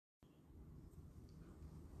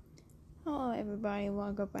Hello everybody,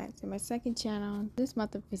 welcome back to my second channel. This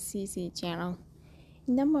month of the CC channel,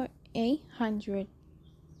 number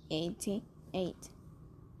 888.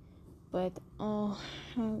 But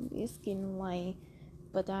it's getting late.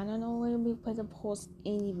 But I don't know when we put to post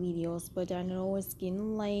any videos. But I know it's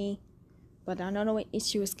getting late. But I don't know what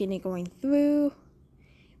issue is getting going through.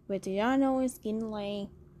 But I know it's getting late.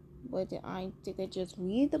 But I think I just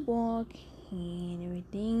read the book and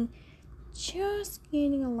everything. Just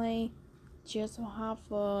getting late. Just have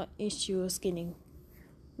issues getting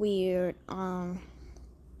weird.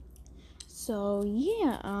 So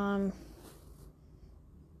yeah,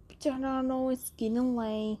 but I don't know, it's getting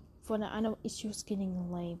late. I know issues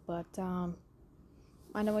getting late, but I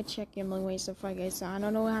know I check your way stuff like that, so I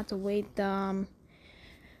don't know how to wait.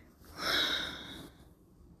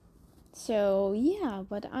 So yeah,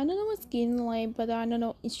 but I don't know it's getting late, but I don't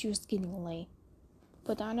know issues getting late.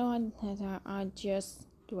 But I know I just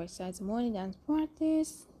do exercise in the morning, dance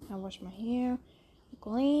practice. I wash my hair,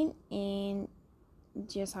 clean, and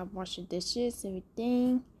just have washed the dishes,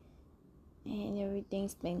 everything, and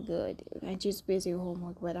everything's been good. I just busy with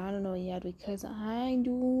homework, but I don't know yet because I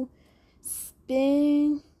do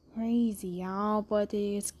spin crazy, y'all. But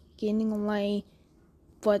it's getting late.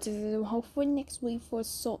 But hopefully next week, for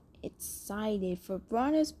so excited for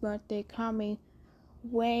brother's birthday coming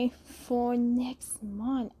way for next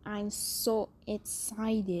month. I'm so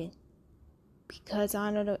excited because I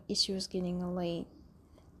know the issue is getting late.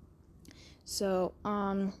 So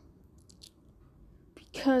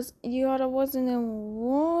because there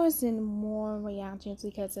wasn't more reactions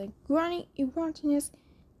because granny erroneous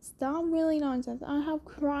stop really nonsense. I have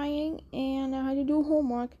crying and I had to do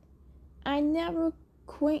homework. I never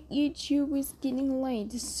quit YouTube. Is getting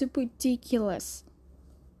late. It's super ridiculous.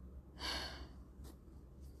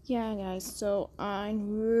 Yeah, guys, so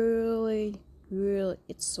I'm really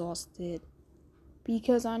exhausted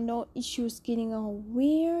because I know issues getting all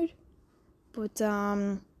weird, but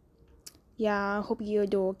yeah, I hope you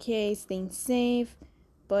do okay, staying safe,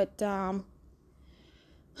 but but I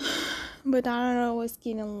don't know, it's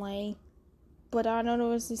getting late, but I don't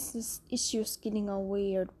know if this issues getting all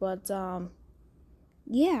weird, but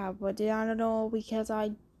yeah, but I don't know because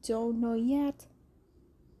I don't know yet.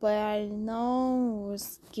 But I know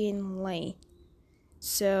it's getting late.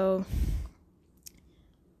 So,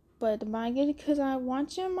 but I get it because I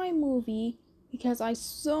watched my movie because I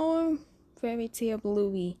saw Fairy Tale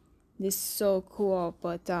Bluey. This is so cool.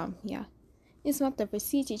 But yeah, it's not the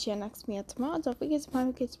procedure channel. Next me tomorrow. Don't forget to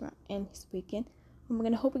find kids and this weekend. I'm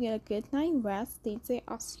gonna hope you get a good night rest. Stay safe.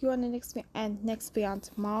 I'll see you on the next video and next video on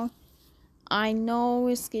tomorrow. I know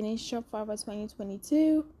it's getting short for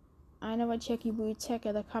 2022. I never check you, but check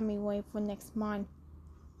it the coming way for next month.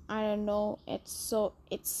 I don't know, it's so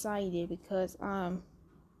excited because but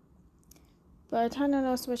I don't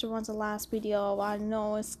know, especially once the last video. I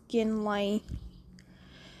know it's getting late.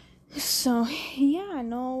 So yeah, I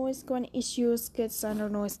know it's going to issues because I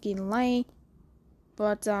don't know it's getting late.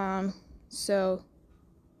 But so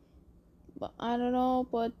but I don't know,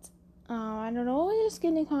 but I don't know, it's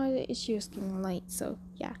getting kind of issues getting late. So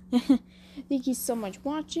yeah. Thank you so much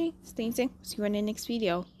for watching. Stay safe. See you in the next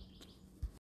video.